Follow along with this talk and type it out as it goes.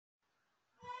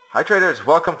Hi traders,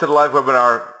 welcome to the live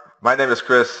webinar. My name is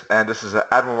Chris and this is an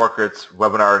Admiral Markets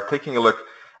webinar taking a look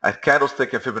at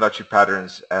candlestick and Fibonacci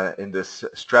patterns in this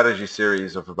strategy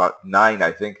series of about 9, I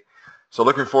think. So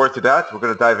looking forward to that. We're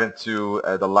going to dive into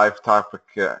the live topic,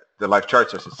 the live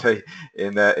charts I should say,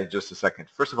 in just a second.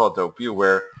 First of all though, be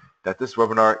aware that this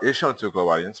webinar is shown to a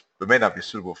global audience but may not be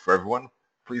suitable for everyone.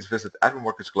 Please visit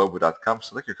admiralmarketsglobal.com,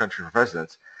 select your country of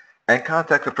residence, and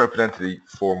contact the appropriate entity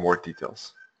for more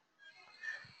details.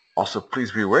 Also,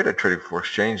 please be aware that trading for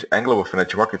exchange and global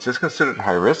financial markets is considered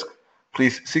high risk.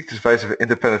 Please seek the advice of an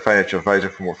independent financial advisor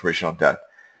for more information on that.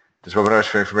 This webinar is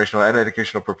for informational and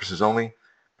educational purposes only.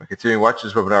 By continuing to watch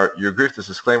this webinar, you agree with this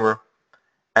disclaimer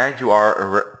and you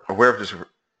are aware of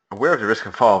the risk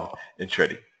involved in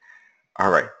trading. All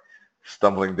right,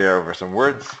 stumbling there over some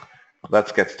words.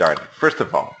 Let's get started. First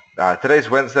of all, today's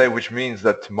Wednesday, which means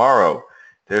that tomorrow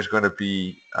there's going to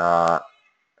be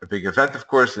a big event, of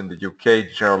course, in the UK, the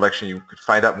general election. You could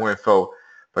find out more info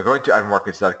by going to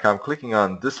admiralmarkets.com, clicking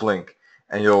on this link,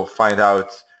 and you'll find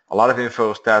out a lot of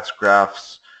info, stats,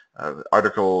 graphs,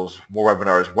 articles, more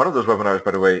webinars. One of those webinars,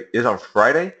 by the way, is on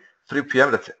Friday, 3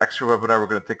 p.m. That's an extra webinar. We're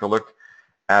going to take a look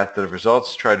at the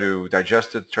results, try to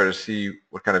digest it, try to see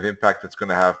what kind of impact it's going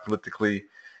to have politically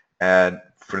and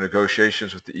for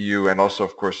negotiations with the EU, and also,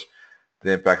 of course,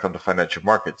 the impact on the financial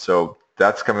market. So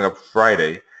that's coming up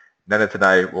Friday. Nennet and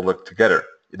I will look together.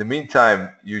 In the meantime,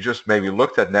 you just maybe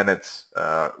looked at Nenet's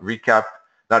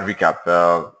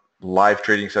live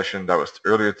trading session that was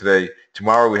earlier today.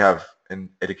 Tomorrow we have an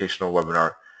educational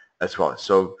webinar as well.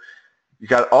 So you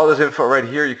got all this info right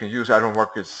here. You can use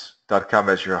admiralmarkets.com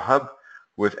as your hub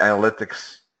with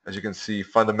analytics. As you can see,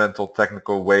 fundamental,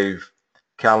 technical, wave,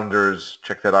 calendars.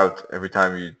 Check that out every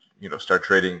time you start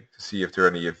trading to see if there are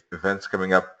any events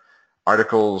coming up.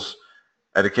 Articles,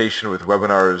 education with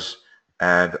webinars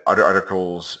and other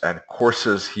articles and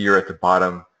courses here at the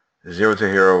bottom, Zero to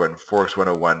Hero and Forex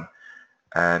 101,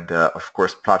 and of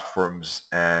course platforms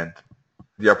and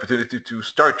the opportunity to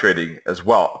start trading as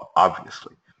well,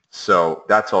 obviously. So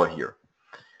that's all here.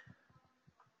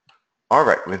 All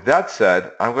right, with that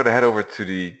said, I'm going to head over to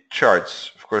the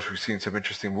charts. Of course, we've seen some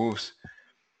interesting moves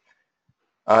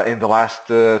in the last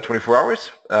 24 hours.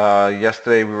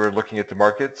 Yesterday we were looking at the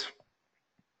markets,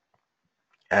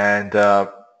 and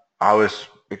I was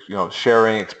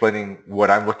sharing, explaining what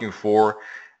I'm looking for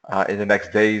in the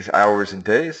next days, hours, and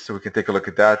days, so we can take a look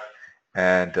at that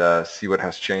and see what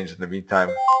has changed in the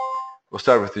meantime. We'll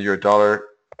start with the euro dollar.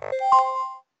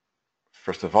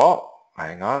 First of all,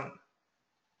 hang on.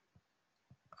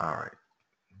 All right,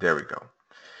 there we go.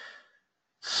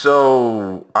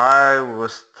 So I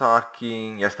was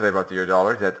talking yesterday about the euro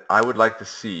dollar that I would like to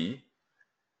see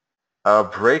a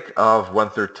break of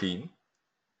 113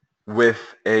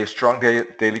 with a strong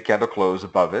daily candle close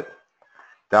above it.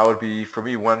 That would be, for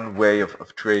me, one way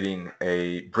of trading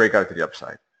a breakout to the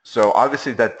upside. So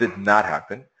obviously that did not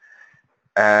happen.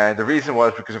 And the reason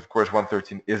was because, of course,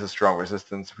 113 is a strong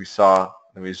resistance. We saw,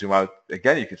 let me zoom out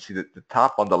again, you can see the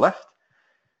top on the left.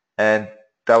 And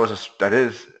that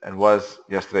is and was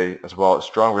yesterday as well a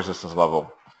strong resistance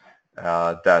level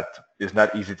that is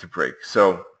not easy to break.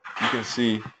 So you can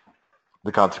see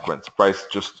the consequence. Price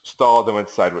just stalled and went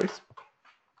sideways.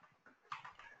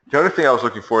 The other thing I was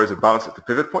looking for is a bounce at the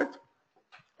pivot point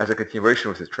as a continuation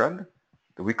with the trend,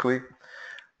 the weekly,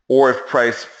 or if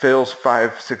price fails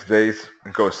 5-6 days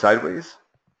and goes sideways,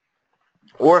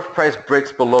 or if price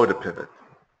breaks below the pivot.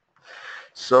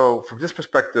 So from this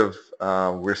perspective,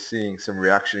 we're seeing some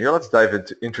reaction here. Let's dive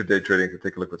into intraday trading to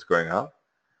take a look what's going on.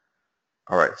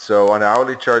 All right, so on the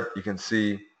hourly chart, you can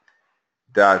see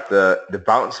that the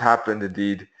bounce happened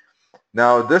indeed.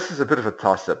 Now, this is a bit of a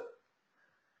toss-up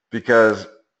because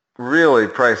really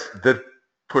price did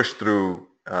push through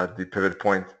the pivot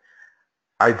point.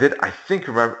 I think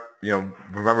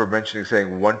remember mentioning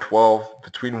saying 112,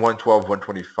 between 112 and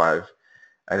 125,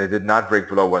 and it did not break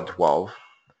below 112.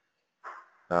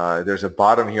 There's a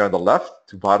bottom here on the left,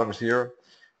 two bottoms here.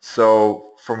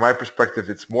 So from my perspective,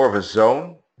 it's more of a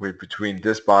zone between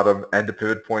this bottom and the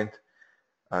pivot point.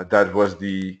 That was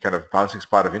the kind of bouncing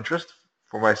spot of interest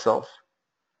for myself.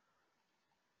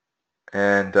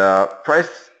 And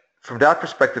price, from that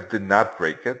perspective, did not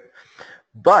break it.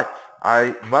 But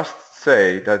I must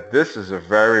say that this is a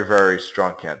very, very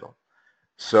strong candle.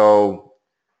 So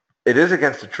it is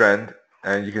against the trend,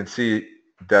 and you can see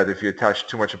that if you attach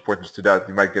too much importance to that,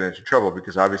 you might get into trouble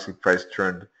because obviously price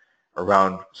turned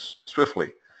around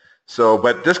swiftly. So,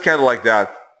 but this candle like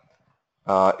that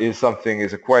is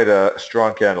quite a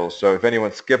strong candle. So if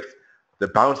anyone skipped the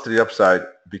bounce to the upside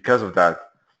because of that,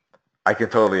 I can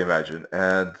totally imagine,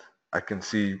 and I can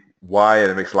see why,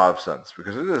 and it makes a lot of sense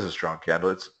because it is a strong candle.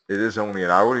 It is only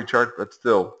an hourly chart, but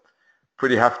still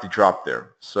pretty hefty drop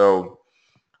there. So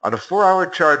on a 4-hour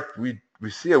chart, we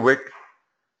see a wick,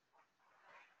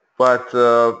 but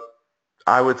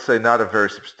I would say not a very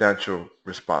substantial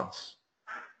response.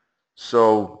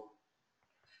 So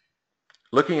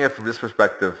looking at it from this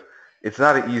perspective, it's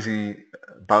not an easy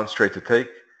bounce trade to take.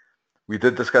 We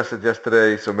did discuss it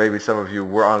yesterday, so maybe some of you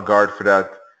were on guard for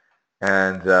that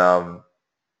and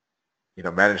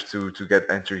managed to get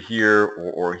entry here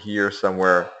or here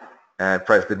somewhere, and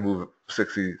price did move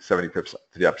 60, 70 pips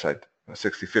to the upside,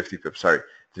 60, 50 pips, sorry,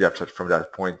 to the upside from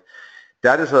that point.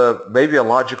 That is maybe a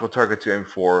logical target to aim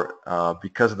for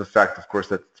because of the fact, of course,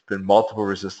 that it's been multiple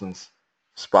resistance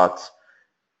spots,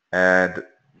 and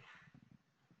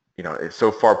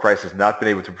so far price has not been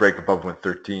able to break above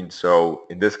 113. So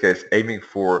in this case, aiming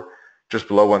for just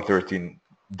below 113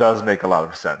 does make a lot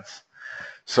of sense.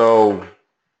 So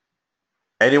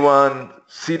anyone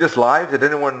see this live? Did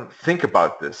anyone think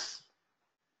about this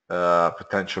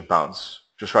potential bounce?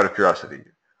 Just out of curiosity.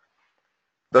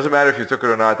 Doesn't matter if you took it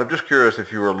or not. I'm just curious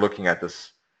if you were looking at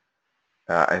this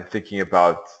and thinking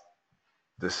about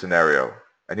this scenario.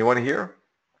 Anyone here?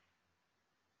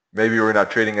 Maybe you were not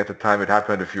trading at the time. It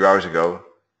happened a few hours ago.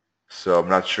 So I'm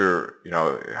not sure,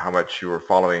 how much you were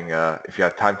following, if you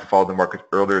had time to follow the market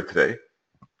earlier today.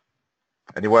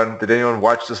 Did anyone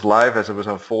watch this live as it was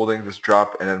unfolding, this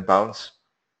drop and then bounce?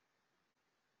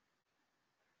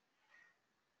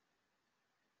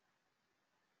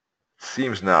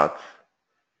 Seems not.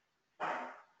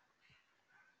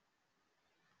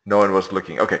 No one was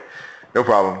looking. Okay, no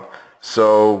problem.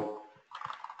 So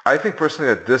I think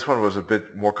personally that this one was a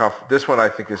bit more this one I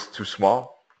think is too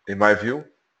small, in my view,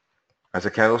 as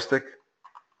a candlestick,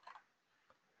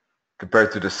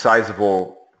 compared to the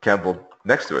sizable candle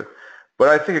next to it. But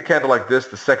I think a candle like this,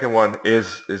 the second one,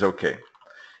 is okay.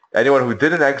 Anyone who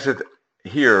didn't exit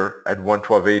here at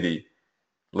 112.80,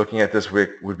 looking at this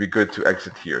wick, would be good to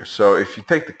exit here. So if you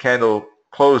take the candle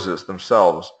closes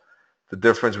themselves, the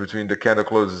difference between the candle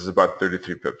closes is about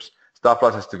 33 pips. Stop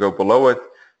loss has to go below it,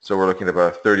 so we're looking at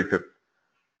about a 30 pip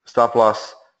stop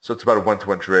loss. So it's about a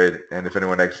 1-to-1 trade, and if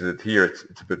anyone exited here,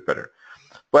 it's a bit better.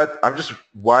 But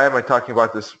why am I talking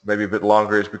about this maybe a bit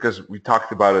longer is because we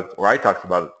talked about it, or I talked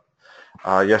about it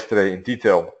yesterday in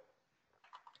detail.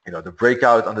 The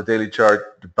breakout on the daily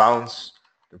chart, the bounce,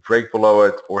 the break below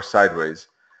it, or sideways.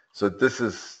 So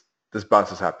this bounce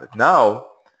has happened. Now,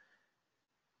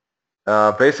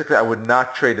 basically, I would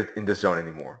not trade it in this zone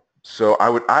anymore. So I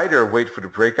would either wait for the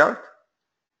breakout,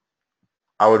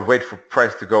 I would wait for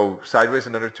price to go sideways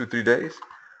another 2-3 days,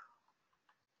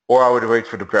 or I would wait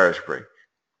for the bearish break.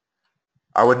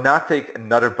 I would not take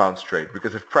another bounce trade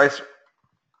because if price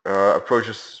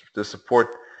approaches the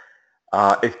support,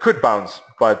 it could bounce,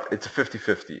 but it's a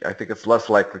 50-50. I think it's less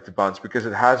likely to bounce because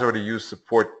it has already used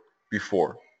support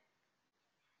before.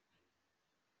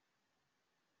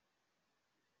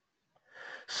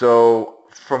 So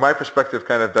from my perspective,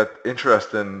 kind of that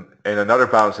interest in another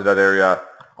bounce in that area,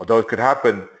 although it could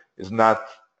happen, is not,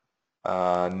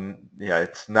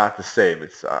 it's not the same.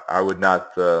 I would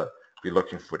not be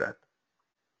looking for that.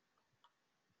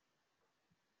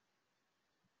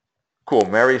 Cool.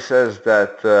 Mary says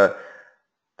that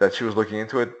that she was looking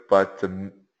into it, but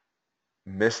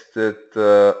missed it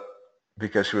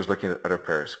because she was looking at other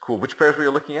pairs. Cool. Which pairs were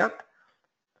you looking at?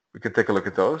 We can take a look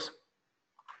at those.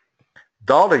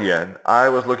 Dollar yen, I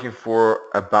was looking for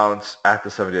a bounce at the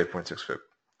 78.6 fib.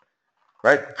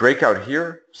 Right? Breakout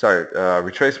here,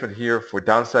 retracement here for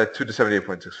downside to the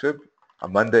 78.6 fib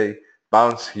on Monday,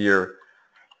 bounce here.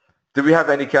 Did we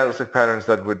have any candlestick patterns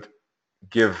that would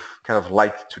give kind of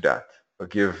light to that, or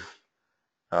give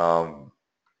some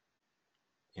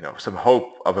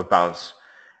hope of a bounce?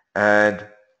 And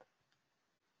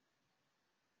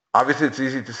obviously it's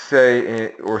easy to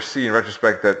say or see in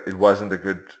retrospect that it wasn't a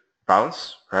good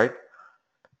bounce, right?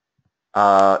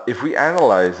 If we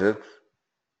analyze it,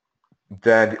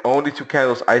 then the only two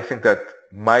candles I think that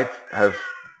might have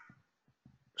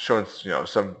shown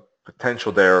some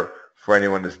potential there for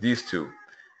anyone is these two.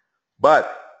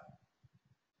 But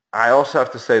I also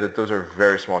have to say that those are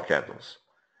very small candles.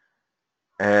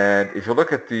 And if you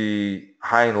look at the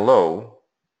high and low,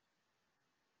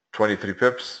 23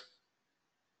 pips,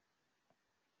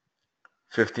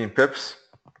 15 pips,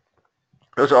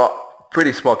 those are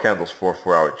pretty small candles for a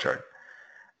 4-hour chart.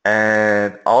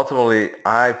 And ultimately,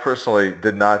 I personally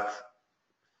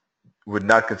would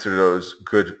not consider those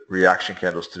good reaction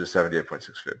candles to the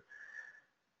 78.6 fib.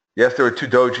 Yes, there were two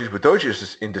dojis, but doji is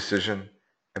just indecision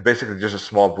and basically just a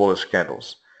small bullish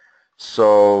candles.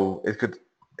 So it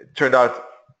turned out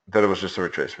that it was just a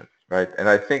retracement, right? And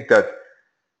I think that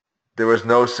there was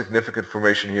no significant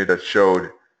formation here that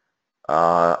showed,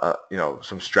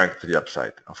 some strength to the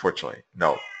upside, unfortunately.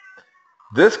 No.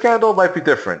 This candle might be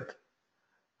different.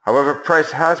 However,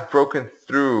 price has broken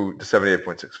through the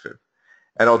 78.6 fib.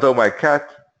 And although my cat,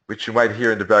 which you might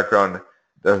hear in the background,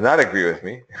 does not agree with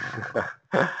me,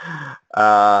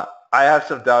 I have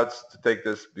some doubts to take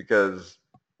this because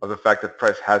of the fact that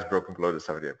price has broken below the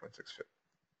 78.6 fib.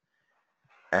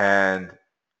 And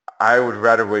I would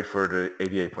rather wait for the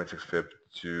 88.6 fib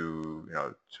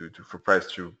for price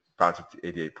to bounce up to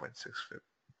 88.6 fib,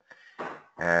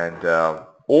 and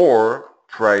or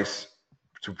price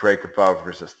to break above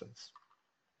resistance.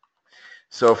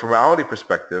 So from an hourly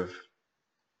perspective,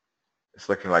 it's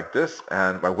looking like this,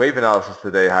 and my wave analysis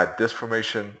today had this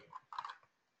formation,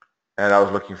 and I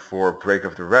was looking for a break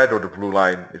of the red or the blue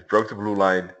line. It broke the blue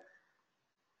line,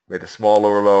 made a small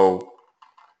lower low,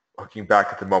 hooking back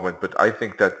at the moment, but I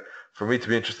think that for me to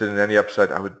be interested in any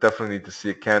upside, I would definitely need to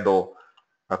see a candle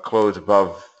close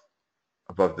above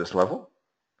this level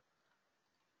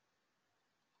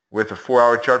with a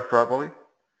 4-hour chart probably.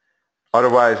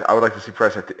 Otherwise, I would like to see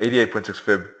price at the 88.6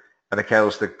 fib and a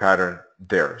candlestick pattern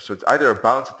there. So it's either a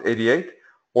bounce at 88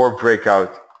 or a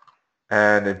breakout.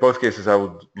 And in both cases, I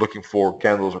would looking for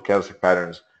candles or candlestick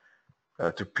patterns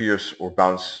to pierce or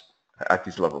bounce at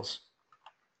these levels.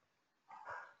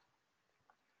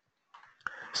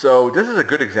 So this is a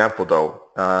good example though,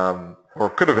 or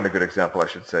could have been a good example, I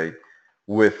should say,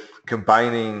 with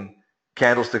combining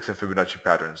candlesticks and Fibonacci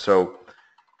patterns. So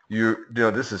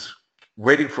this is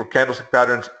waiting for candlestick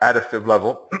patterns at a fib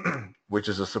level, which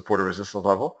is a support or resistance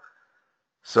level.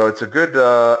 So it's a good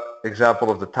example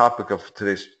of the topic of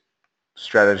today's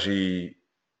strategy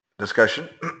discussion.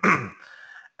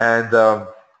 And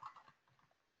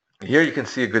here you can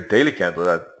see a good daily candle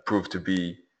that proved to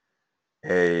be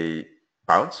a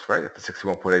bounce, right, at the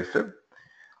 61.8 fib.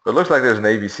 But it looks like there's an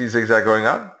ABC zigzag going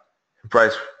on.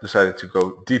 Price decided to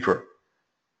go deeper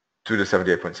to the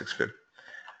 78.6 fib.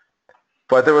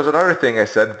 But there was another thing I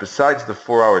said besides the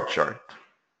 4-hour chart.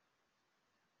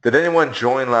 Did anyone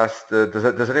join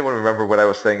does anyone remember what I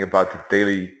was saying about the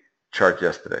daily chart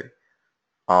yesterday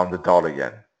on the dollar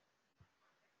yen?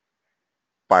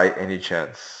 By any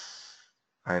chance?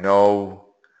 I know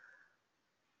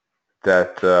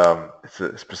that it's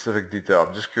a specific detail.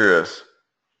 I'm just curious.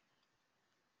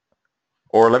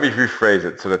 Or let me rephrase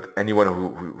it so that anyone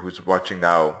who's watching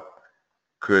now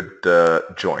could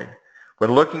join.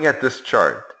 When looking at this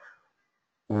chart,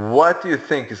 what do you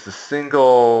think is the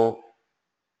single,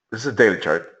 this is a daily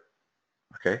chart,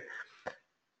 okay?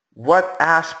 What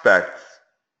aspect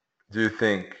do you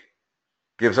think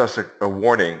gives us a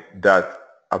warning that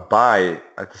a buy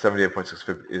at the 78.6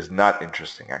 fib is not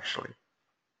interesting actually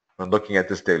when looking at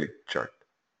this daily chart?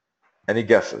 Any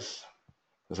guesses?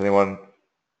 Does anyone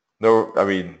know? I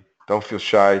mean, don't feel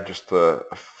shy, just a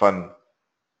fun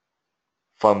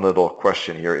little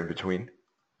question here in between.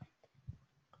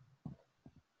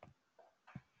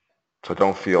 So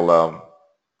don't feel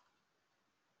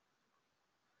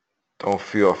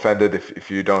offended if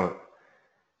you don't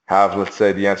have, let's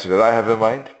say, the answer that I have in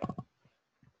mind.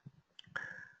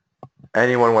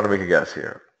 Anyone want to make a guess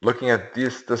here? Looking at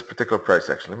this particular price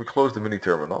action, let me close the mini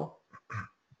terminal.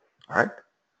 All right,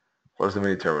 close the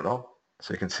mini terminal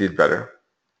so you can see it better.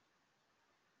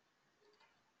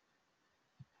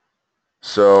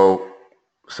 So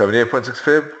 78.6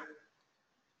 fib,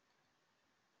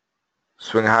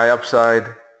 swing high upside,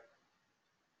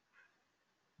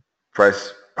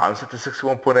 price bounced at the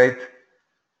 61.8,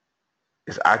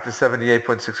 is at the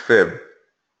 78.6 fib.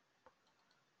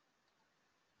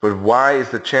 But why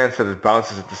is the chance that it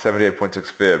bounces at the 78.6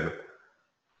 fib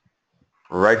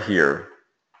right here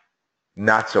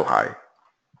not so high?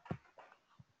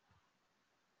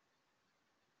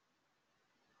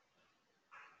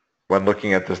 When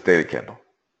looking at this daily candle,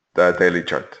 the daily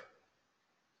chart.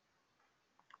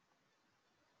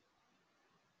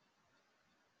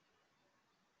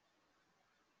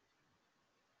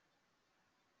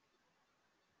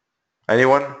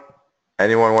 Anyone?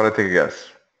 Anyone want to take a guess?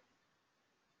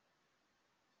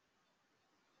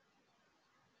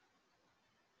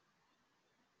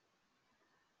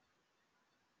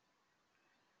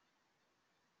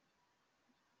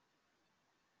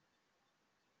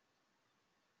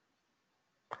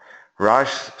 Raj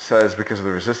says because of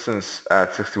the resistance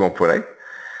at 61.8.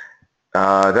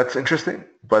 That's interesting,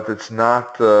 but it's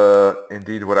not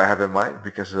indeed what I have in mind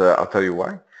because I'll tell you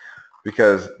why.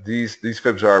 Because these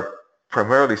fibs are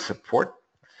primarily support.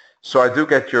 So I do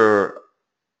get your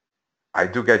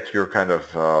kind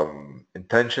of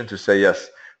intention to say yes,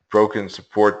 broken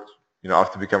support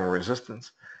often become a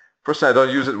resistance. Personally, I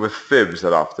don't use it with fibs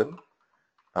that often.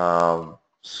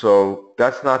 So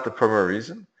that's not the primary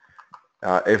reason.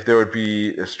 If there would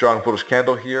be a strong bullish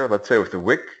candle here, let's say with a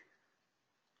wick,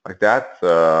 like that,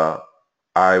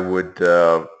 I would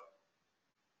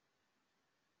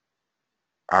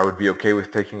be okay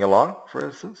with taking a long, for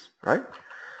instance, right?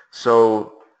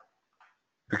 So,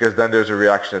 because then there's a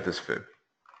reaction at this fib.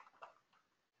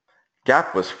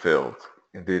 Gap was filled,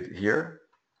 indeed, here.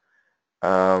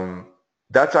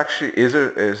 That's actually is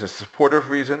a supportive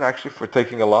reason actually for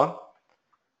taking a long.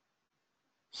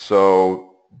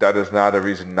 So that is not a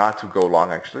reason not to go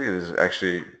long. Actually, it is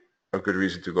actually a good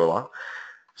reason to go long.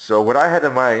 So what I had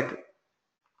in mind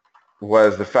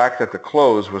was the fact that the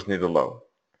close was near the low.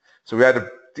 So we had a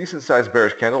decent sized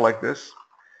bearish candle like this,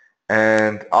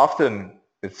 and often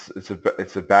it's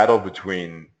a battle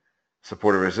between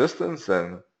support and resistance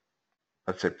and,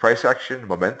 let's say, price action,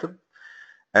 momentum.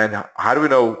 And how do we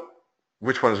know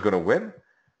which one is going to win?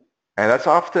 And that's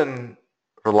often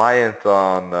reliant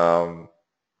on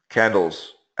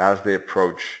candles as they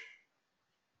approach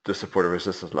the support and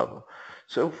resistance level.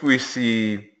 So if we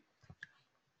see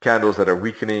candles that are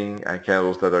weakening and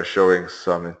candles that are showing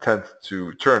some intent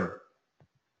to turn,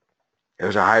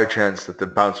 there's a higher chance that the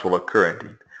bounce will occur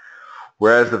indeed.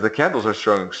 Whereas if the candles are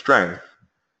showing strength,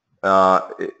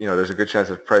 there's a good chance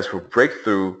that price will break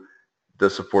through the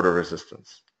support or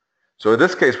resistance. So in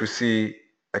this case, we see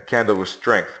a candle with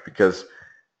strength because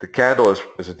the candle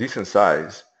is a decent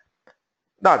size,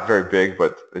 not very big,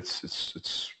 but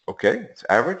it's okay, it's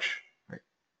average, right?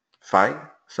 Fine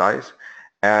size,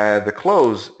 and the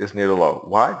close is near the low.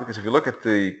 Why? Because if you look at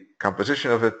the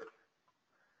composition of it,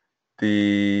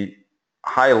 the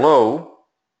high-low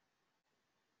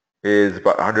is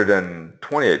about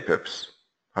 128 pips,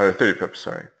 130 pips,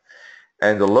 sorry,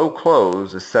 and the low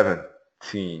close is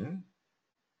 17.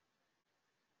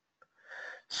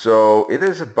 So it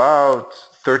is about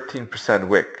 13%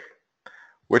 wick,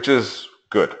 which is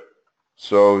good.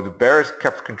 So the bears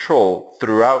kept control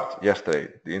throughout yesterday,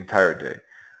 the entire day,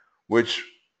 which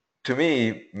to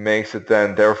me makes it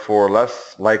then therefore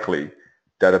less likely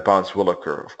that a bounce will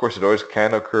occur. Of course, it always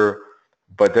can occur,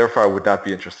 but therefore I would not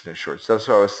be interested in shorts. That's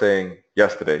what I was saying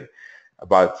yesterday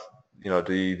about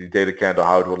the daily candle,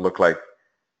 how it would look like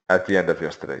at the end of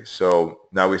yesterday. So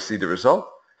now we see the result.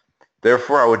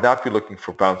 Therefore, I would not be looking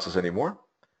for bounces anymore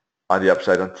on the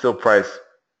upside until price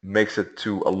makes it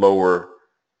to a lower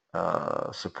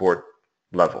support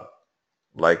level,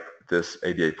 like this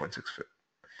 88.6 fib.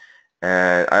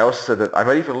 And I also said that I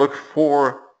might even look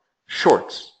for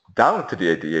shorts down to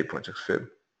the 88.6 fib,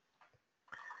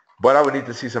 but I would need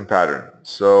to see some pattern.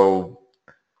 So,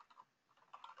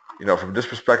 from this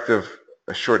perspective,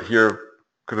 a short here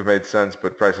could have made sense,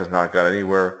 but price has not gone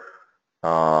anywhere.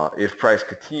 If price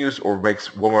continues or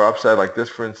makes one more upside like this,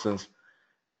 for instance,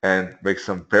 and makes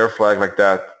some bear flag like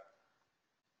that,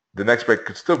 the next break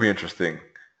could still be interesting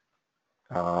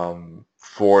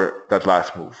for that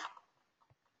last move.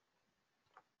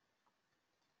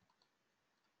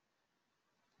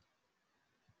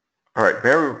 All right,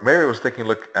 Mary was taking a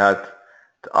look at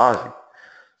the Aussie.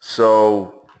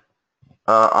 So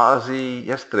Aussie,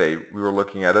 yesterday we were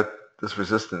looking at it, this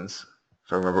resistance,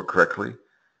 if I remember correctly.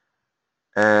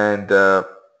 And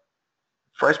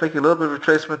price making a little bit of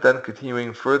retracement, then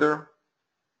continuing further.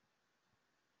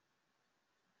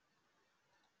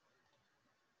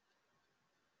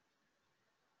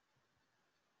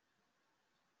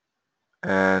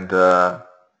 And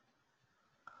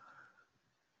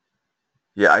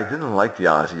yeah, I didn't like the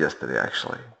Aussie yesterday,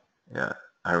 actually. Yeah,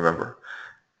 I remember.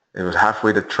 It was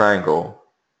halfway to triangle.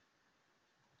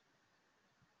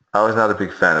 I was not a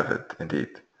big fan of it, indeed.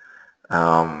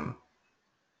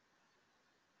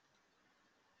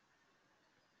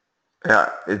 Yeah,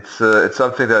 it's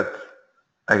something that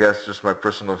I guess just my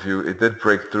personal view. It did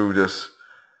break through this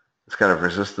kind of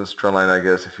resistance trend line, I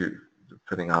guess, if you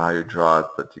depending on how you draw it,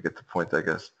 but you get the point, I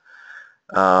guess.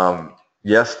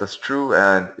 Yes, that's true,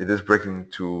 and it is breaking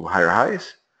to higher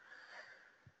highs.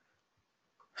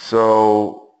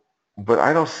 So, but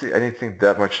I don't see anything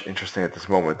that much interesting at this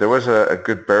moment. There was a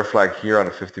good bear flag here on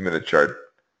a 50-minute chart,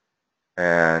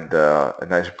 and a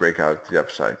nice breakout to the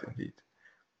upside, indeed.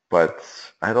 But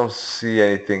I don't see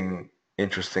anything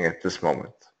interesting at this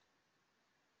moment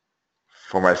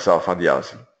for myself on the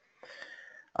Aussie.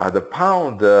 The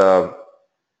pound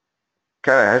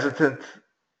kind of hesitant,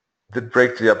 did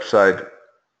break to the upside,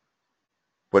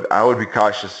 but I would be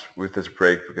cautious with this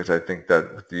break because I think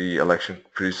that with the election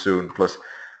pretty soon, plus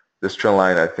this trend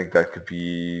line, I think that could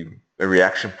be a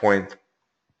reaction point.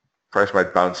 Price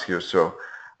might bounce here, so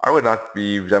I would not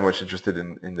be that much interested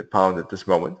in the pound at this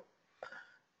moment.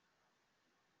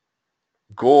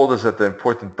 Gold is at the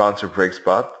important bounce or break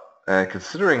spot, and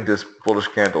considering this bullish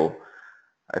candle,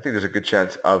 I think there's a good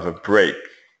chance of a break.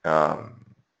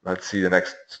 Let's see the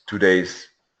next 2 days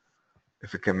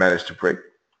if it can manage to break.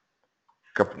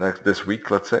 This week,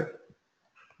 let's say.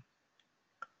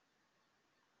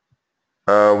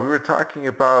 We were talking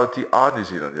about the AUD New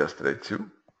Zealand yesterday too,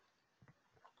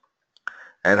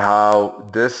 and how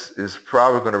this is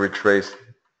probably going to retrace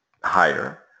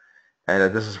higher, and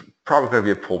that this is probably going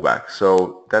to be a pullback.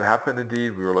 So that happened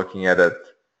indeed. We were looking at it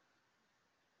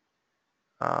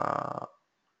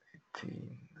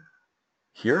 18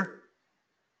 here,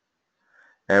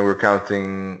 and we're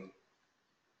counting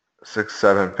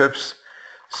 6-7 pips.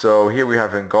 So here we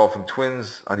have engulfing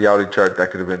twins on the hourly chart.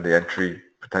 That could have been the entry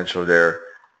potential there.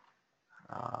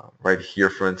 Right here,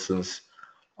 for instance,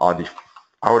 on the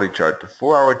hourly chart, the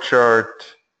 4-hour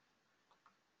chart.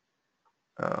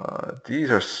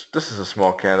 This is a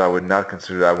small candle. I would not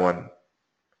consider that one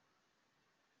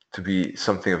to be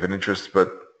something of an interest,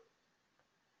 but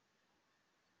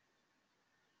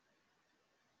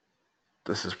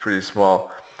this is pretty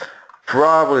small.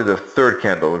 Probably the third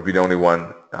candle would be the only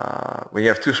one. When you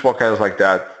have two small candles like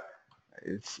that,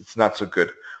 it's not so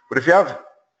good. But if you have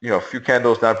a few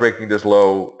candles not breaking this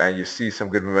low and you see some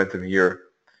good momentum here,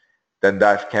 then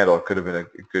that candle could have been a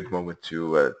good moment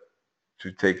to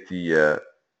take the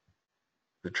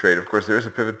trade. Of course, there is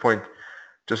a pivot point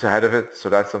just ahead of it, so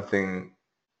that's something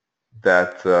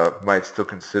that might still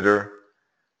consider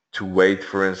to wait,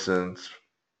 for instance,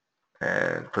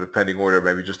 and put a pending order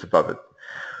maybe just above it.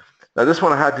 Now this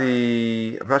one had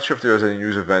I'm not sure if there was any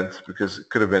news event because it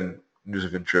could have been news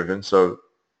event driven, so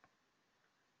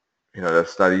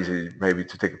that's not easy maybe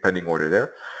to take a pending order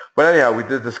there. But anyhow, we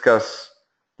did discuss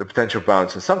the potential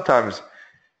bounce, and sometimes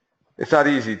it's not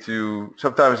easy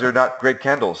sometimes they're not great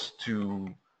candles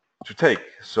to take.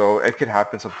 So it can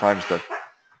happen sometimes that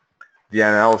the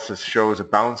analysis shows a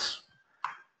bounce,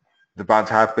 the bounce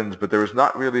happens, but there was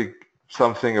not really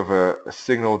something of a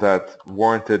signal that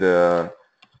warranted an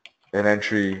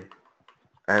entry,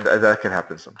 and that can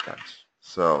happen sometimes.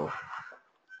 So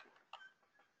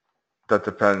that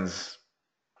depends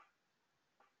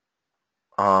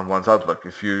on one's outlook.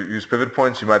 If you use pivot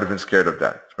points, you might have been scared of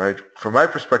that, right? From my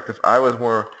perspective, I was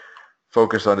more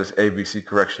focused on this ABC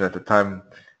correction at the time,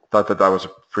 thought that was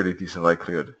a pretty decent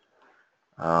likelihood.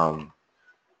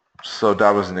 So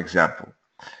that was an example.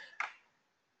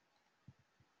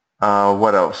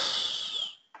 What else?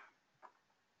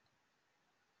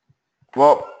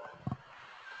 Well,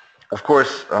 of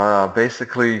course,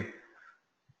 basically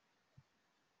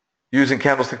using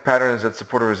candlestick patterns that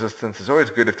support a resistance is always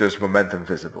good if there's momentum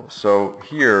visible. So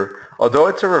here, although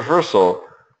it's a reversal,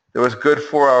 there was good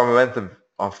 4-hour momentum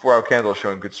on 4-hour candle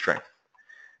showing good strength.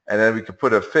 And then we could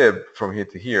put a fib from here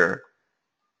to here,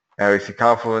 and we see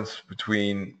confluence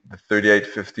between the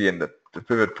 38.50 and the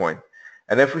pivot point.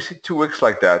 And if we see 2 wicks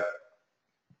like that,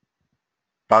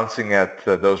 bouncing at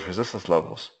those resistance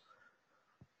levels,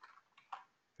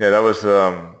 yeah, that was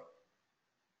a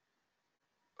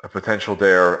potential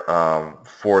there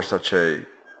for such a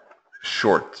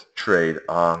short trade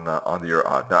on the euro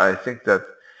AUD. Now I think that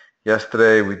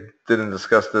yesterday we didn't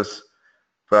discuss this,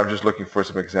 but I'm just looking for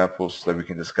some examples that we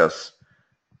can discuss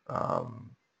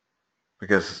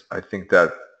because I think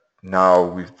that now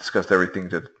we've discussed everything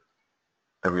that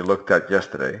we looked at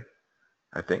yesterday,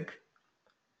 I think.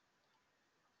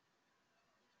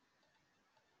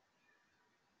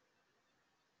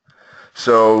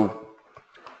 So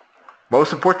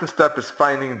most important step is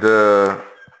finding the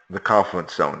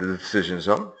confluence zone, the decision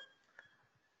zone,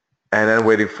 and then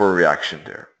waiting for a reaction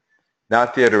there.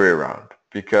 Not the other way around,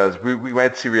 because we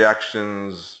might see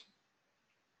reactions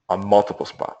on multiple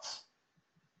spots.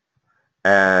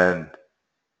 And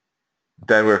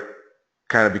then we're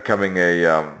kind of becoming a,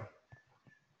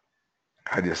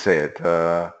 how do you say it?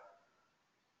 We're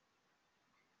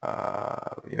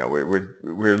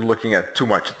looking at too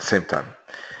much at the same time.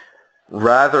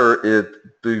 Rather, it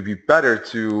would be better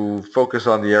to focus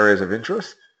on the areas of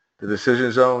interest, the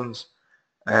decision zones,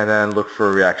 and then look for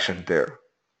a reaction there.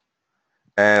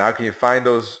 And how can you find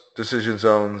those decision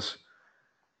zones?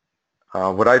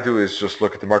 What I do is just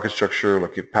look at the market structure,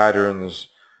 look at patterns,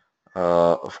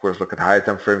 of course look at high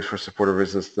time frames for support or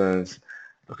resistance,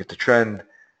 look at the trend,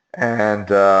 and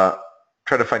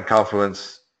try to find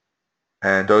confluence.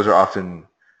 And those are often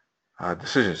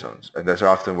decision zones, and those are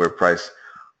often where price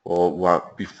will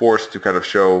be forced to kind of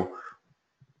show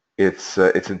its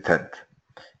intent.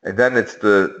 And then it's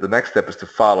the next step is to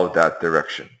follow that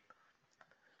direction.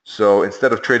 So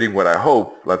instead of trading what I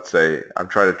hope, let's say I'm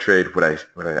trying to trade what I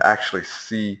actually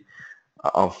see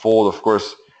unfold. Of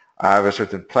course, I have a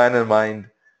certain plan in mind,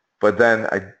 but then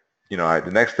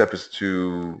the next step is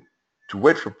to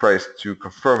wait for price to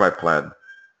confirm my plan,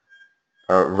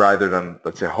 rather than,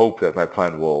 let's say, hope that my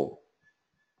plan will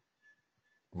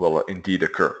indeed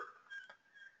occur.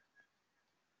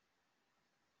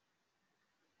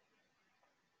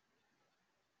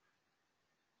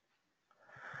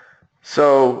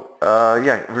 So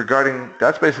yeah, regarding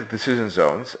that's basic decision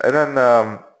zones, and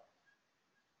then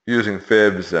using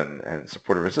fibs and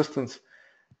supportive resistance,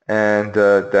 and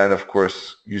then of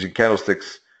course using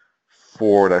candlesticks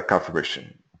for that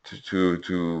confirmation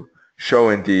to show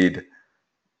indeed,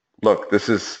 look, this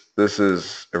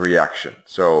is a reaction.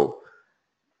 So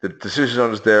the decision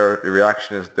zone is there, the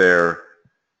reaction is there,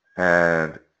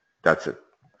 and that's it.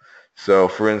 So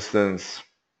for instance,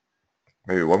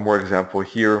 maybe one more example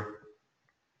here.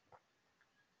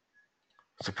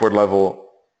 Support level,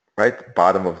 right?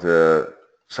 Bottom of the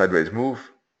sideways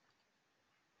move.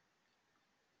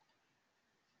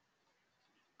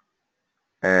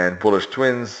 And bullish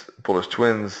twins,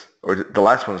 or the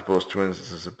last one is bullish twins.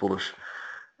 This is a bullish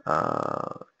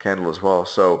candle as well.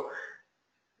 So,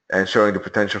 and showing the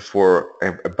potential for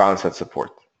a bounce at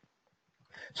support.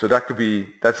 So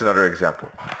that's another example,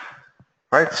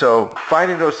 right? So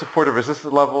finding those supportive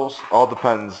resistance levels all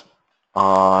depends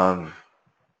on,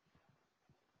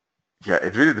 yeah,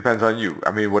 it really depends on you.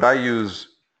 I mean, what I use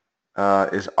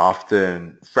is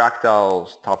often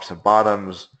fractals, tops and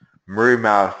bottoms, Murray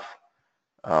math,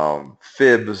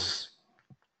 fibs,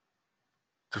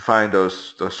 to find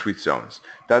those sweet zones.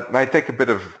 That might take a bit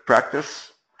of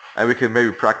practice, and we can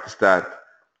maybe practice that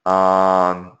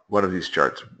on one of these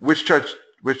charts. Which chart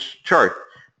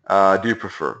do you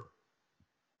prefer?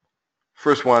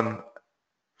 First one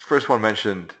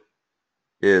mentioned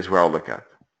is where I'll look at.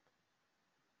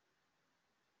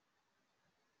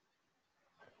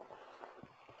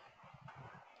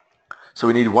 So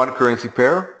we need one currency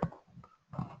pair.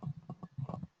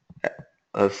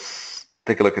 Let's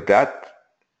take a look at that.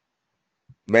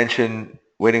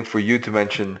 Waiting for you to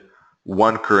mention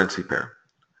one currency pair.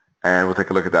 And we'll take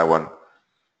a look at that one.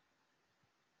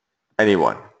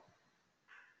 Anyone.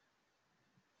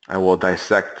 And we'll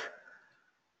dissect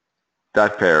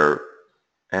that pair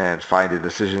and find the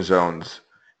decision zones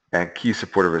and key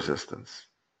supportive resistance.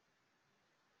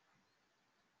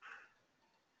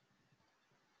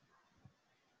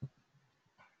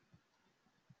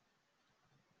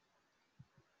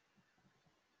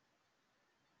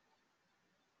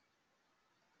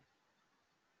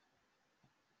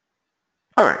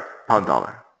 All right, pound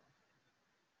dollar.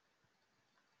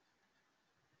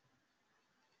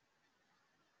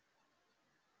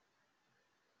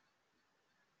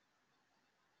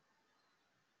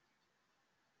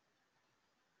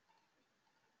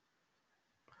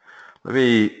 Let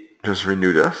me just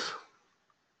renew this.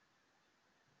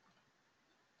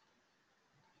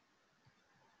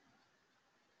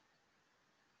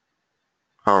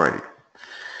 Alrighty.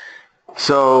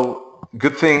 So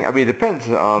good thing, I mean, it depends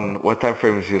on what time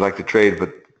frames you like to trade,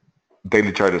 but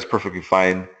daily chart is perfectly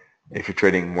fine if you're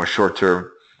trading more short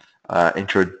term,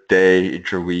 intraday,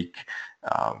 intra-week.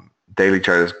 Daily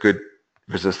chart is good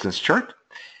resistance chart.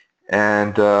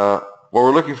 And what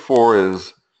we're looking for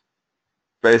is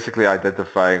basically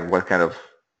identifying what kind of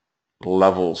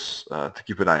levels to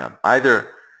keep an eye on.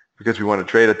 Either because we want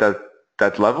to trade at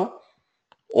that level,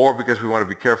 or because we want to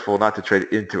be careful not to trade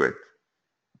into it.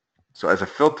 So as a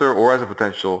filter or as a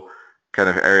potential kind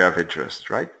of area of interest,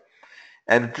 right?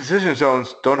 And decision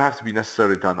zones don't have to be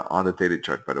necessarily done on the daily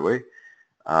chart, by the way.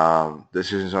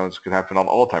 Decision zones can happen on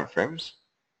all time frames.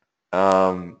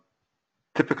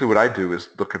 Typically what I do is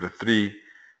look at the three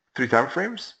time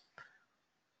frames.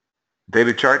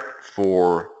 Daily chart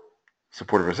for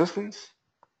supportive resistance,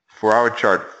 4-hour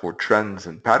chart for trends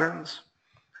and patterns,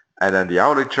 and then the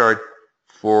hourly chart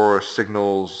for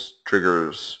signals,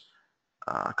 triggers,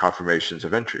 confirmations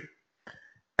of entry.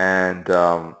 And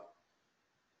so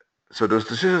those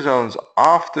decision zones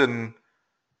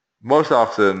most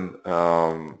often,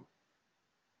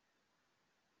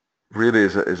 really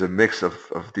is a mix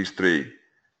of these three.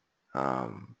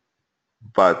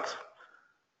 But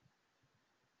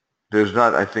there's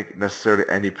not, I think, necessarily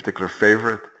any particular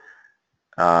favorite.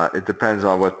 It depends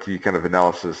on what the kind of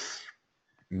analysis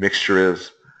mixture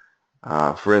is.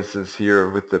 For instance, here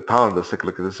with the pound, let's take a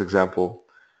look at this example.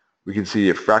 We can see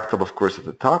a fractal, of course, at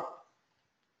the top.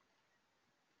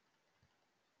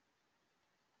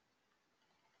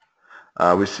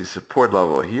 We see support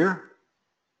level here.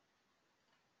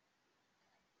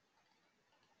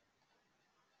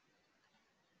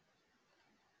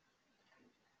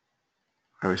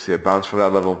 And we see a bounce from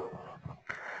that level.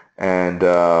 And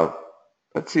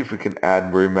Let's see if we can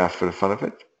add Murray math for the fun of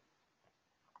it.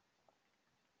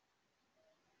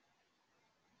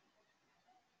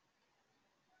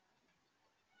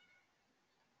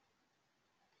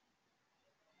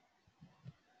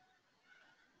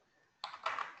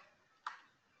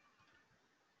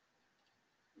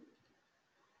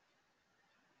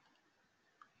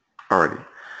 Alrighty.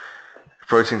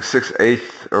 Approaching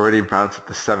 6/8, already bounced at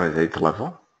the 7/8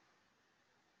 level.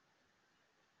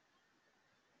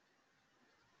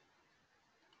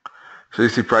 So you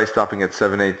see price stopping at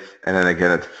 7/8 and then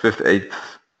again at 5/8,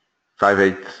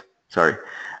 5/8, sorry.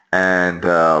 And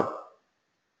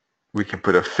we can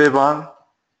put a fib on.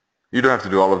 You don't have to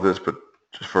do all of this, but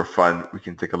just for fun, we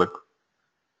can take a look.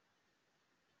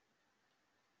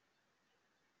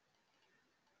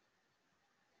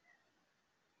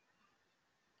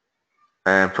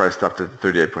 And price stopped at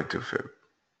 38.2 fib.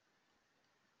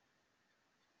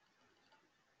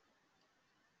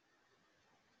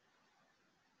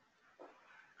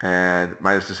 And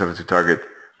minus 272 target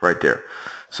right there.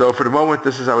 So for the moment,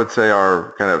 this is, I would say,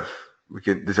 our kind of,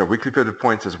 these are weekly pivot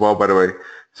points as well, by the way.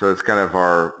 So it's kind of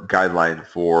our guideline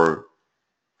for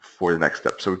the next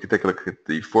step. So we can take a look at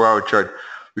the 4-hour chart.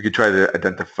 We could try to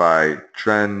identify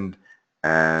trend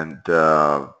and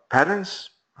patterns.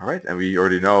 All right, and we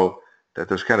already know that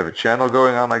there's kind of a channel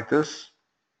going on like this.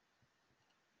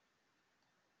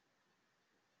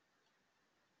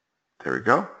 There we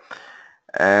go.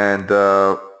 And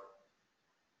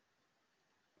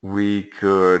we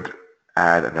could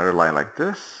add another line like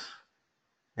this,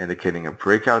 indicating a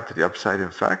breakout to the upside,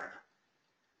 in fact.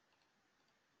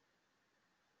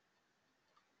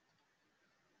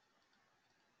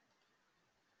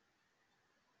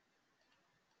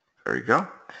 There we go.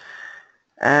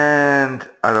 And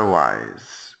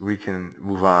otherwise, we can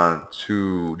move on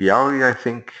to the hourly, I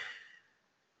think.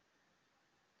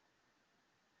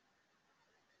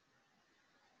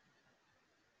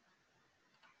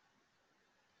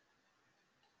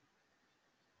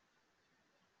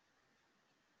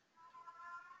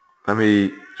 Let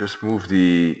me just move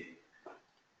the,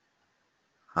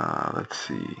 let's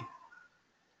see.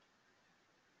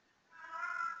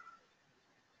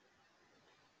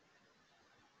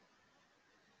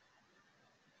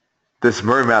 This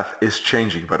Murray math is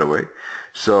changing, by the way.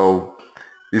 So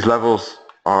these levels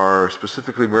are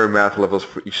specifically Murray math levels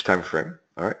for each time frame.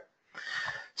 All right.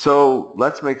 So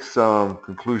let's make some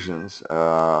conclusions.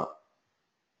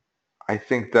 I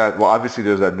think that, well, obviously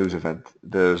there's that news event.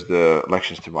 There's the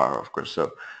elections tomorrow, of course.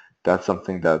 So that's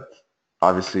something that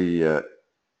obviously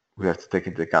we have to take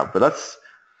into account. But let's,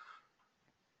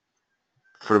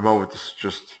 for the moment,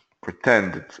 just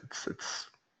pretend it's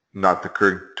not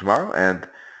occurring tomorrow. And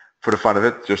for the fun of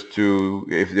it, just to,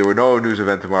 if there were no news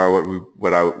event tomorrow,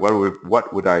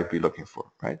 what would I be looking for,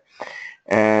 right?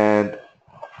 And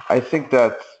I think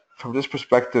that from this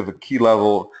perspective, a key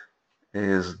level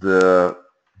is the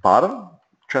bottom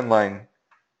trend line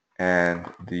and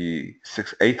the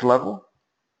 6/8 level.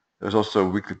 There's also a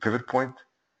weekly pivot point.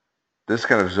 This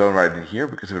kind of zone right in here,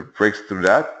 because if it breaks through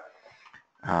that,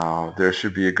 there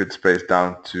should be a good space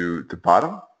down to the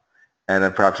bottom, and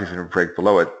then perhaps even a break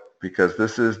below it, because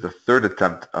this is the third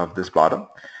attempt of this bottom.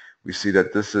 We see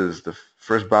that this is the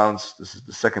first bounce, this is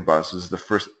the second bounce, this is the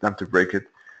first attempt to break it,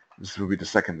 this will be the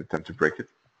second attempt to break it.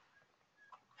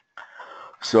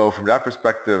 So from that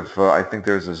perspective, I think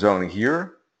there's a zone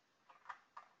here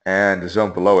and the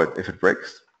zone below it. If it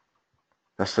breaks,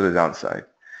 that's to the downside.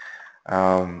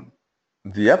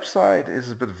 The upside is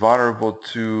a bit vulnerable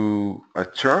to a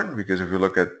turn, because if you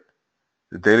look at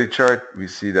the daily chart, we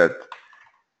see that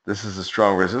this is a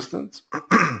strong resistance.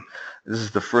 This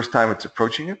is the first time it's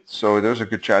approaching it, so there's a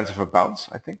good chance of a bounce,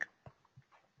 I think.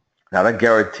 Not a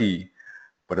guarantee,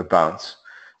 but a bounce.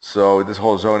 So this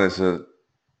whole zone is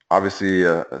obviously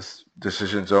a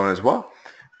decision zone as well.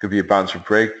 Could be a bounce or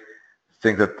break. I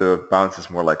think that the bounce is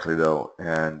more likely though,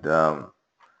 and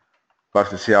we'll have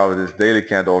to see how this daily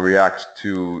candle reacts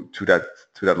to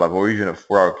that level, or even a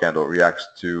 4-hour candle reacts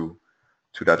to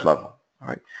that level. All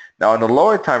right. Now, in the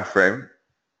lower time frame,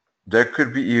 there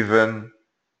could be even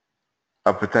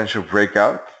a potential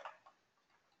breakout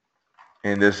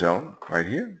in this zone right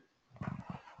here.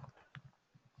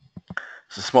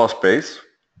 It's a small space,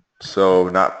 so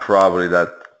not probably that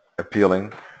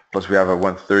appealing. Plus we have a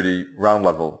 130 round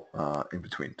level in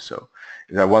between. So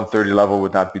if that 130 level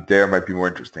would not be there, it might be more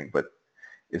interesting, but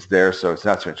it's there, so it's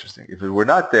not so interesting. If it were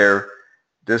not there,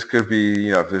 this could be,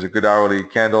 if there's a good hourly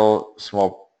candle,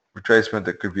 small retracement,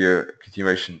 there could be a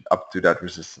continuation up to that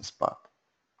resistance spot.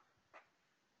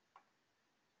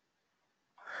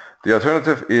 The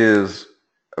alternative is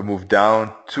a move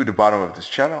down to the bottom of this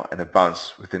channel and a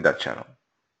bounce within that channel.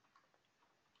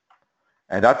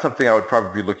 And that's something I would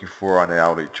probably be looking for on an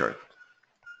hourly chart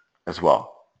as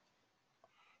well.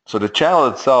 So the channel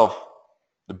itself,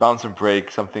 the bounce and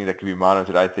break, something that can be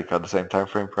monitored, I think, on the same time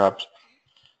frame perhaps.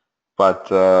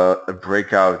 But a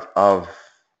breakout of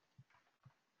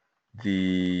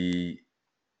the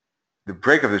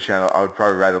break of the channel, I would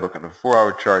probably rather look on the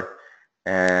 4-hour chart,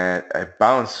 and a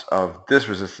bounce of this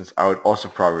resistance, I would also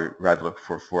probably rather look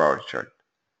for a 4-hour chart.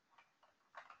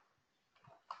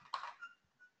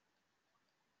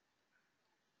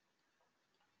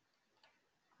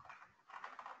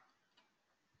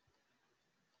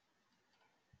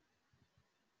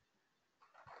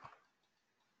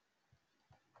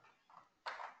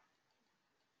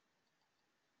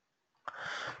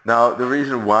 Now, the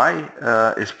reason why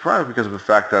is probably because of the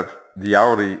fact that the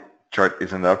hourly chart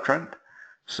is an uptrend.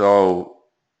 So,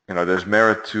 there's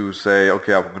merit to say,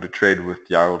 okay, I'm going to trade with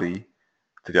the hourly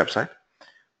to the upside.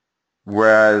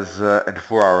 Whereas at the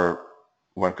 4-hour,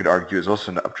 one could argue, is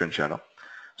also an uptrend channel.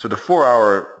 So the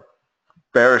 4-hour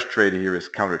bearish trade here is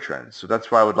counter trend. So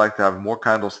that's why I would like to have more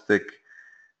candlestick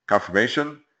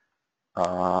confirmation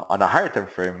on a higher time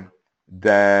frame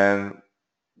than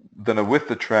a with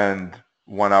the trend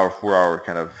 1-hour, 4-hour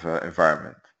kind of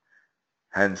environment.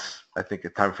 Hence, I think a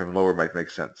time frame lower might make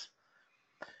sense.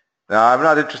 Now, I'm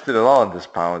not interested at all in this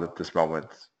pound at this moment,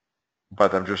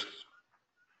 but I'm just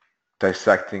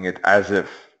dissecting it as if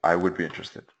I would be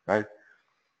interested, right?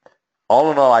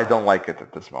 All in all, I don't like it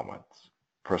at this moment,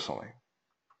 personally.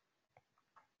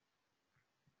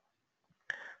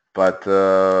 But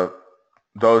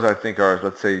those, I think, are,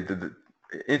 let's say, the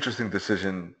interesting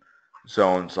decision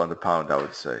zones on the pound, I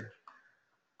would say.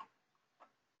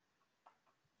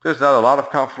 There's not a lot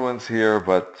of confluence here,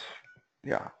 but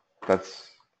yeah, that's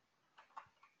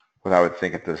what I would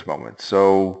think at this moment.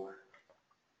 So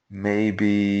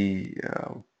maybe,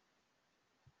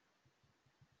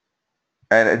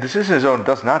 and a decision zone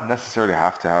does not necessarily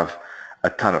have to have a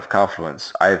ton of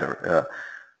confluence either.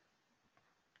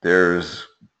 There's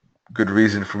good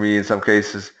reason for me in some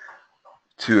cases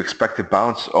to expect a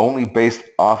bounce only based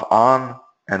off on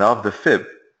and of the fib.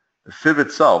 The fib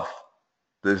itself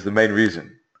is the main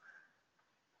reason.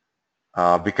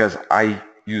 Because I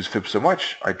use fibs so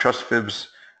much. I trust fibs.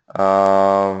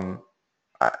 I'm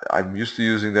used to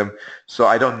using them. So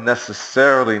I don't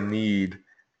necessarily need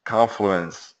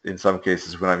confluence in some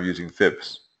cases when I'm using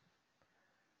fibs.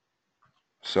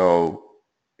 So,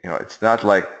 it's not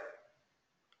like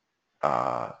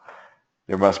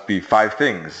there must be 5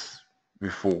 things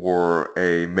before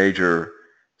a major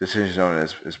decision zone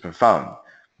has been found.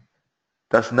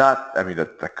 That's not, I mean,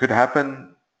 that could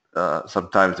happen.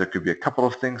 Sometimes there could be a couple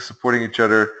of things supporting each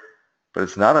other, but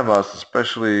it's not a must,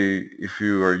 especially if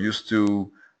you are used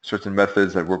to certain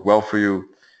methods that work well for you.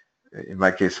 In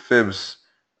my case, fibs,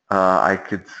 I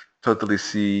could totally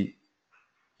see,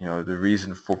 the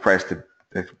reason for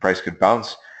that price could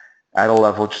bounce at a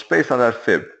level just based on that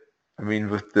fib. I mean,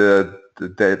 with the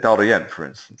dollar yen, for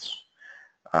instance,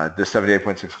 the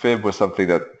 78.6 fib was something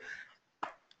that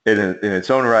in its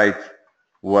own right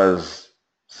was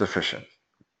sufficient.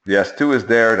 The S2 is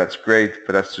there, that's great,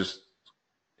 but that's just,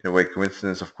 in a way,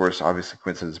 coincidence, of course, obviously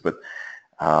coincidence, but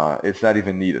it's not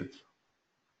even needed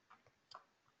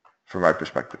from my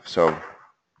perspective. So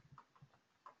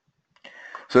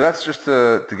that's just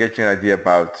to get you an idea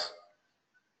about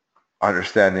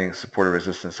understanding support and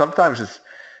resistance. Sometimes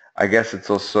I guess it's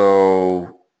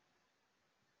also,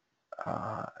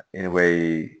 in a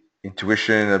way,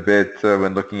 intuition a bit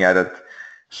when looking at it.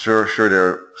 Sure, there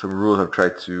are some rules I've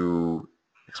tried to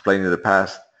explain in the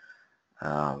past.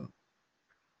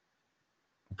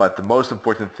 But the most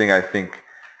important thing, I think,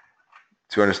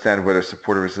 to understand whether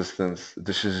support or resistance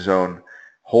decision zone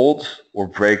holds or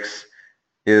breaks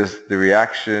is the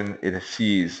reaction it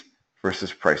sees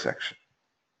versus price action.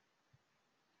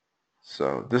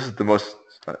 So this is the most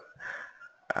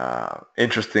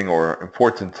interesting or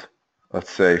important,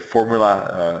 let's say,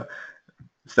 formula.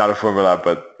 It's not a formula,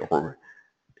 but or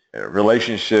a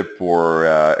relationship or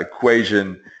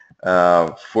equation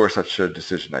for such a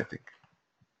decision, I think.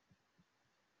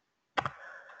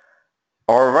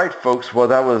 All right, folks. Well,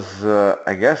 that was,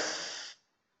 I guess,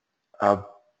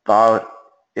 about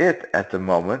it at the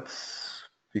moment,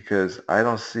 because I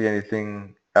don't see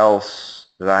anything else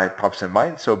that pops in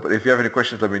mind. So, but if you have any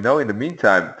questions, let me know. In the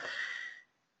meantime,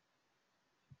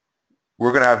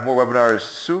 we're going to have more webinars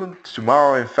soon.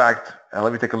 Tomorrow, in fact,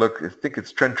 let me take a look. I think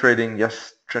it's trend trading.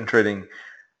 Yes, trend trading.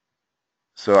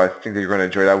 So I think that you're going to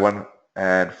enjoy that one.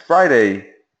 And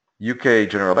Friday, UK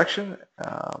general election.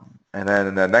 And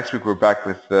then next week, we're back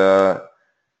with a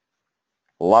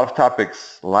lot of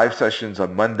topics, live sessions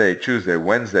on Monday, Tuesday,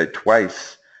 Wednesday,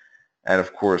 twice. And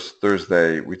of course,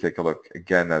 Thursday, we take a look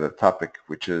again at a topic,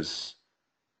 which is,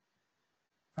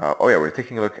 we're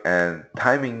taking a look at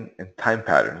timing and time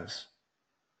patterns.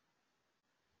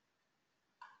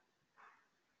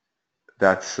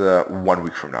 That's 1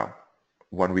 week from now,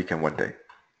 1 week and 1 day.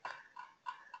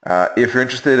 If you're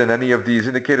interested in any of these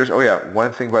indicators,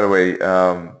 one thing, by the way,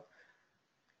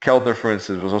 Keltner, for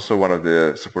instance, was also one of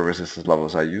the support resistance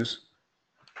levels I use.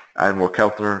 Admiral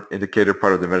Keltner indicator,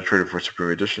 part of the MetaTrader 4 Supreme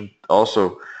Edition.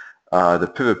 Also,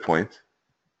 the pivot point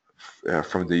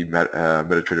from the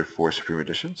MetaTrader 4 Supreme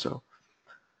Edition. So,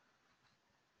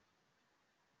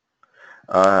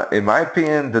 in my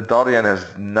opinion, the dollar yen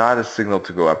has not a signal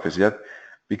to go up as yet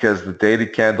because the daily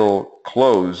candle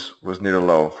close was near the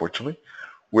low, unfortunately,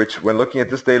 which when looking at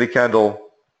this daily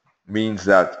candle means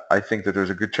that I think that there's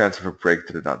a good chance of a break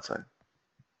to the downside.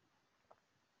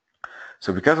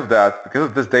 So because of that, because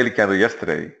of this daily candle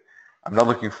yesterday, I'm not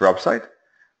looking for upside.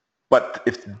 But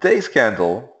if today's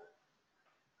candle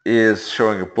is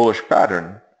showing a bullish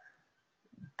pattern,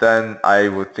 then I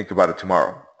would think about it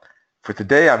tomorrow. For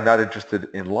today, I'm not interested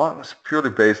in longs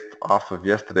purely based off of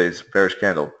yesterday's bearish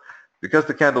candle. Because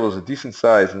the candle was a decent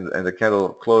size and the candle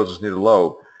closes near the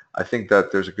low, I think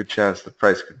that there's a good chance the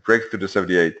price could break through the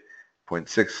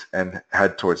 78.6 and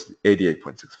head towards the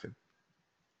 88.6 fib.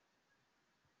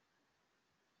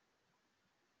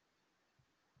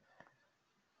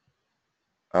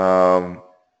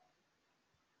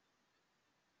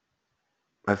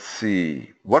 Let's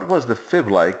see. What was the fib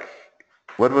like?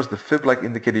 What was the fib like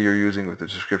indicator you're using with the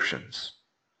descriptions?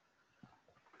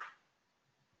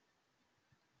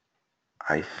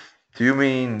 Do you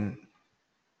mean,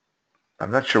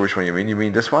 I'm not sure which one you mean. You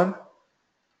mean this one?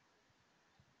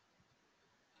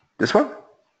 This one?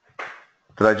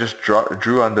 That I just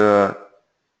drew on the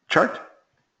chart?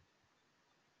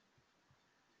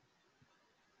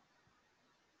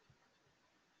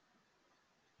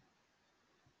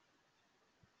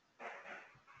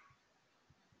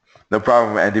 No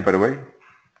problem, Andy, by the way.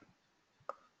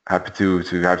 Happy to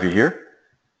have you here.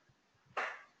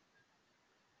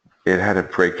 It had a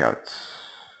breakout.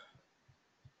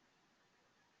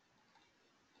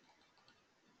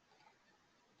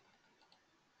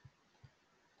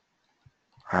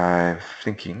 I'm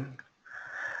thinking.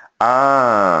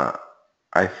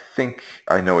 I think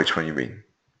I know which one you mean.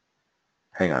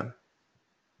 Hang on.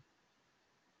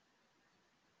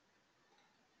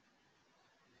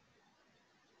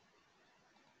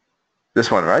 This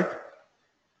one, right?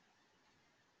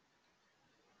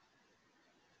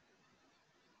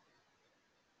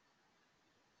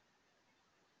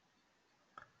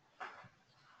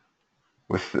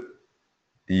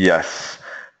 Yes.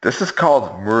 This is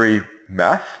called Murray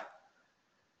math.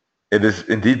 It is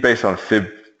indeed based on fib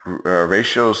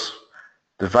ratios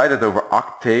divided over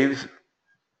octaves,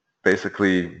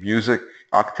 basically music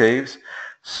octaves.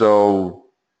 So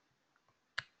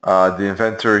the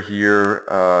inventor here,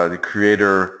 the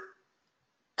creator,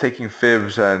 taking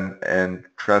fibs and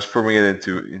transforming it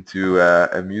into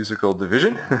a musical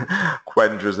division.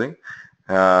 Quite interesting.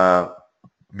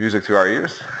 Music to our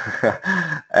ears.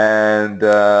 And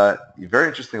very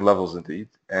interesting levels indeed.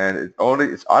 And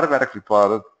it's automatically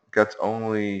plotted, gets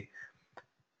only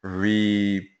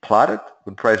replotted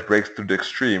when price breaks through the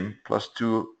extreme,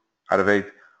 +2 out of 8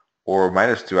 or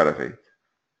 -2 out of 8.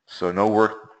 So no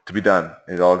work to be done.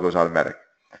 It all goes automatic.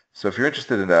 So if you're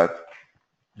interested in that,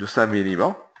 just send me an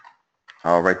email.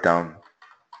 I'll write down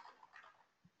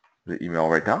the email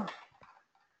right now.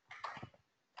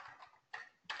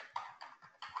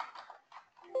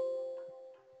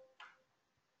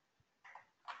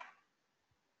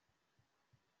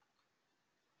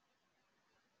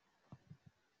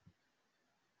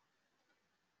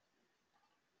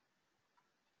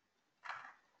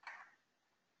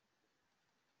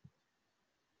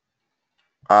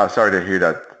 Sorry to hear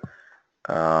that,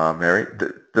 Mary.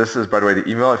 This is, by the way, the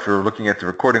email. If you're looking at the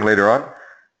recording later on,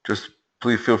 just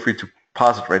please feel free to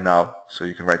pause it right now so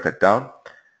you can write that down.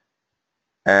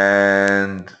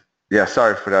 And yeah,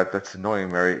 sorry for that. That's annoying,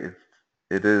 Mary.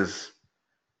 It is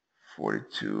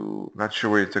 42. Not sure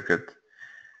where you took it.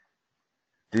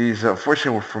 These,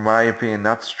 unfortunately, from my opinion,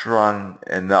 not strong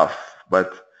enough,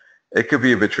 but it could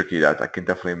be a bit tricky. That I can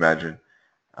definitely imagine.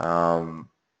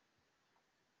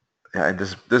 Yeah, and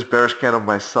this bearish candle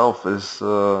myself is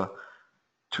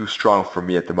too strong for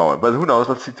me at the moment. But who knows?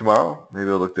 Let's see tomorrow. Maybe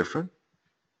it'll look different.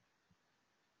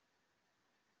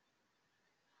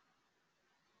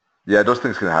 Yeah, those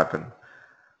things can happen.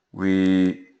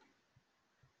 We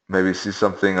maybe see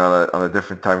something on a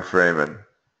different time frame, and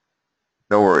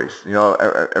no worries. You know,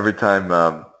 every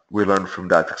time we learn from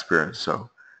that experience. So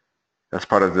that's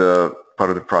part of part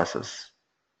of the process.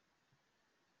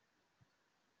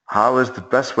 How is the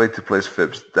best way to place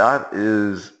fibs? That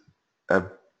is a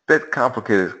bit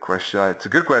complicated question. It's a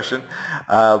good question,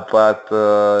 but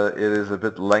it is a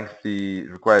bit lengthy.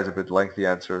 It requires a bit lengthy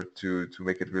answer to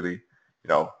make it really,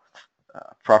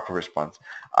 proper response.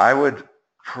 I would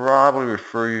probably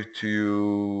refer you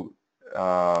to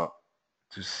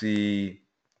see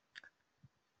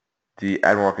the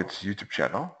AdMarkets YouTube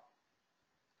channel.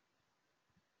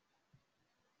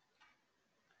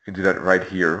 You can do that right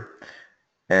here,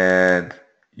 and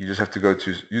you just have to go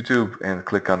to YouTube and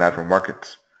click on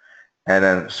AdMarkets, and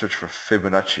then search for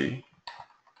Fibonacci.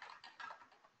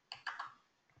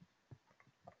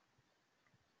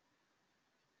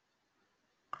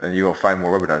 And you will find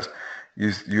more webinars.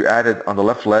 You added on the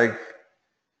left leg,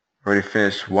 already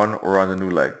finished one, or on the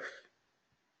new leg.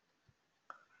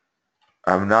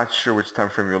 I'm not sure which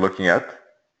time frame you're looking at.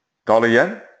 Dollar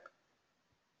yen?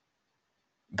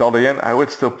 Dollar yen, I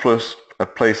would still place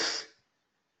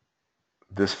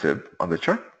this fib on the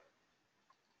chart.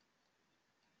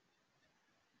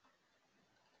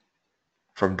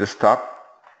 From this top,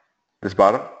 this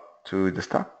bottom, to this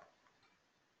top.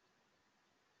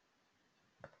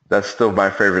 That's still my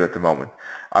favorite at the moment.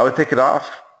 I would take it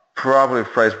off, probably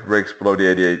if price breaks below the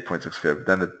 88.6 fib.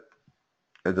 Then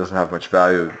it doesn't have much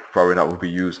value, probably not will be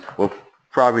used. Will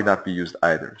probably not be used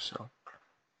either. So.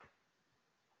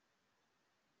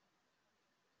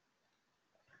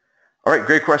 All right,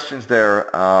 great questions there.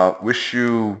 Wish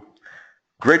you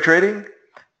great trading.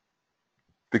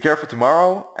 Be careful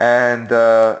tomorrow, and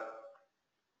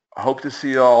hope to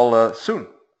see you all soon.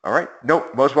 All right? No,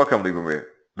 most welcome,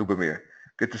 Lubomir.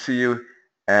 Good to see you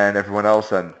and everyone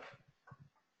else, and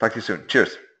talk to you soon.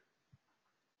 Cheers.